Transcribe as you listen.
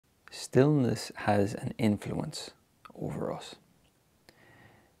Stillness has an influence over us.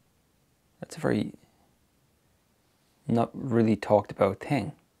 That's a very not really talked about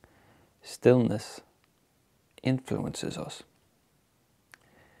thing. Stillness influences us.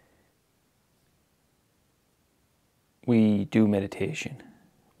 We do meditation.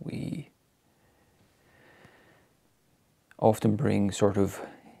 We often bring sort of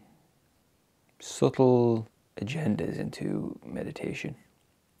subtle agendas into meditation.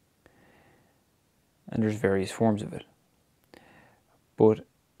 And there's various forms of it. But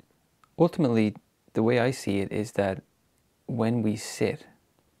ultimately, the way I see it is that when we sit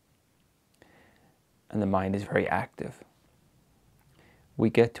and the mind is very active, we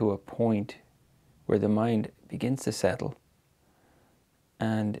get to a point where the mind begins to settle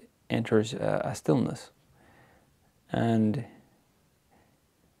and enters a stillness. And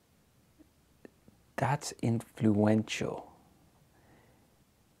that's influential.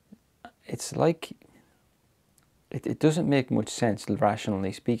 It's like, it doesn't make much sense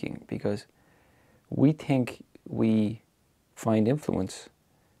rationally speaking, because we think we find influence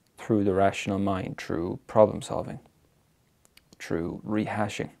through the rational mind, through problem solving, through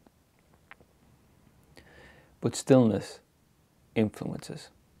rehashing. But stillness influences.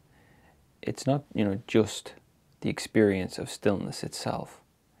 It's not, just the experience of stillness itself.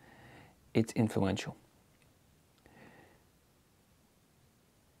 It's influential.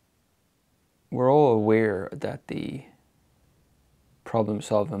 We're all aware that the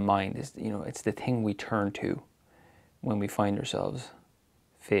problem-solving mind is, it's the thing we turn to when we find ourselves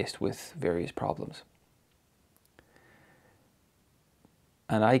faced with various problems.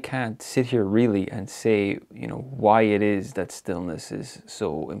 And I can't sit here really and say, why it is that stillness is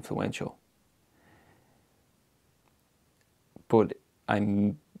so influential. But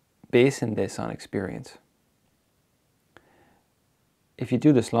I'm basing this on experience. If you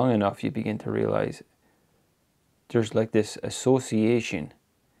do this long enough, you begin to realize there's like this association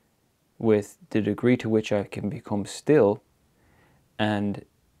with the degree to which I can become still and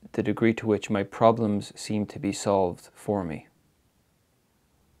the degree to which my problems seem to be solved for me.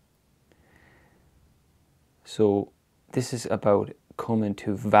 So this is about coming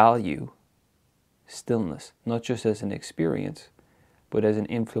to value stillness, not just as an experience, but as an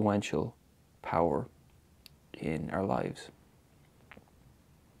influential power in our lives.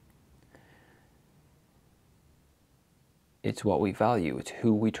 It's what we value, it's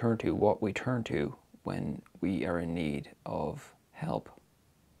who we turn to, what we turn to when we are in need of help.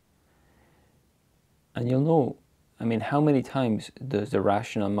 And you'll know, how many times does the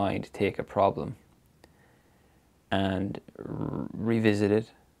rational mind take a problem and revisit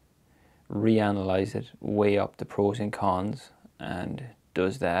it, reanalyze it, weigh up the pros and cons, and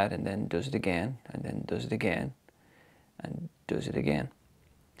does that, and then does it again, and then does it again, and does it again.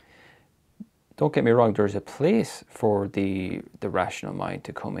 Don't get me wrong, there's a place for the rational mind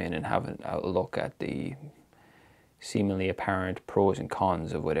to come in and have a look at the seemingly apparent pros and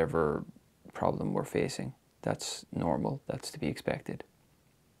cons of whatever problem we're facing. That's normal, that's to be expected.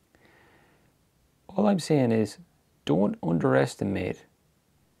 All I'm saying is, don't underestimate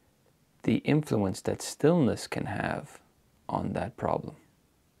the influence that stillness can have on that problem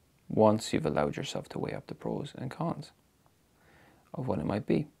once you've allowed yourself to weigh up the pros and cons of what it might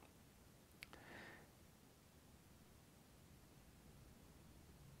be.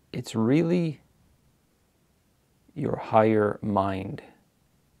 It's really your higher mind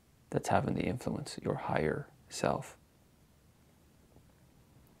that's having the influence, your higher self,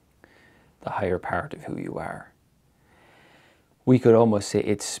 the higher part of who you are. We could almost say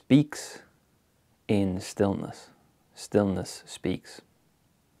it speaks in stillness. Stillness speaks.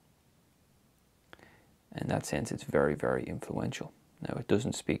 In that sense, it's very, very influential. Now, it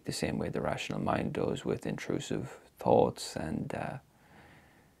doesn't speak the same way the rational mind does with intrusive thoughts. And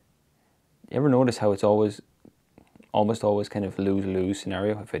you ever notice how it's almost always kind of lose-lose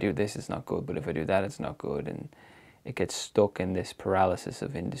scenario? If I do this, it's not good, but if I do that, it's not good. And it gets stuck in this paralysis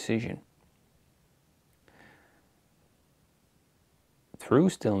of indecision. Through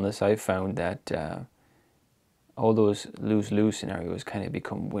stillness, I've found that all those lose-lose scenarios kind of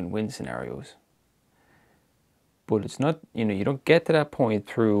become win-win scenarios. But it's not, you don't get to that point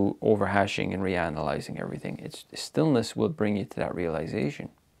through overhashing and reanalyzing everything. Stillness will bring you to that realization.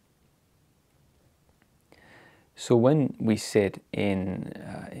 So when we sit in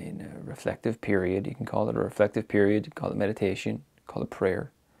a reflective period, you can call it a reflective period, you can call it meditation, call it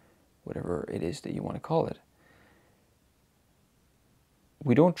prayer, whatever it is that you want to call it.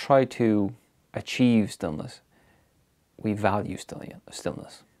 We don't try to achieve stillness. We value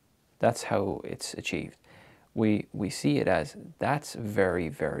stillness. That's how it's achieved. we see it as that's very,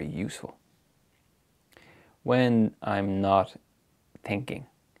 very useful. When I'm not thinking,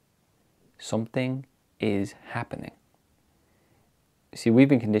 something is happening. See, we've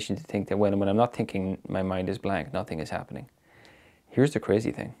been conditioned to think that when I'm not thinking, my mind is blank, nothing is happening. Here's the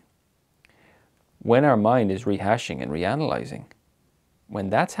crazy thing. When our mind is rehashing and reanalyzing, when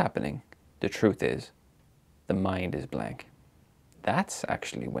that's happening, the truth is the mind is blank. That's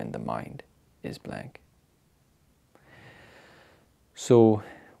actually when the mind is blank. So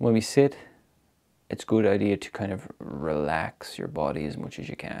when we sit, it's a good idea to kind of relax your body as much as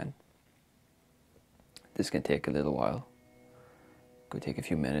you can. This can take a little while. It could take a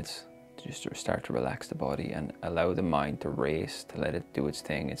few minutes to just start to relax the body and allow the mind to race, to let it do its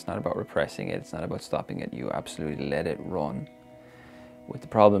thing. It's not about repressing it. It's not about stopping it. You absolutely let it run with the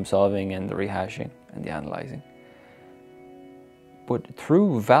problem solving and the rehashing and the analyzing. But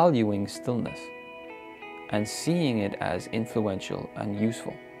through valuing stillness and seeing it as influential and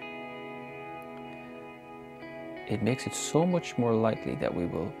useful, it makes it so much more likely that we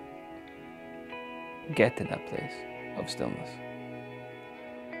will get to that place of stillness.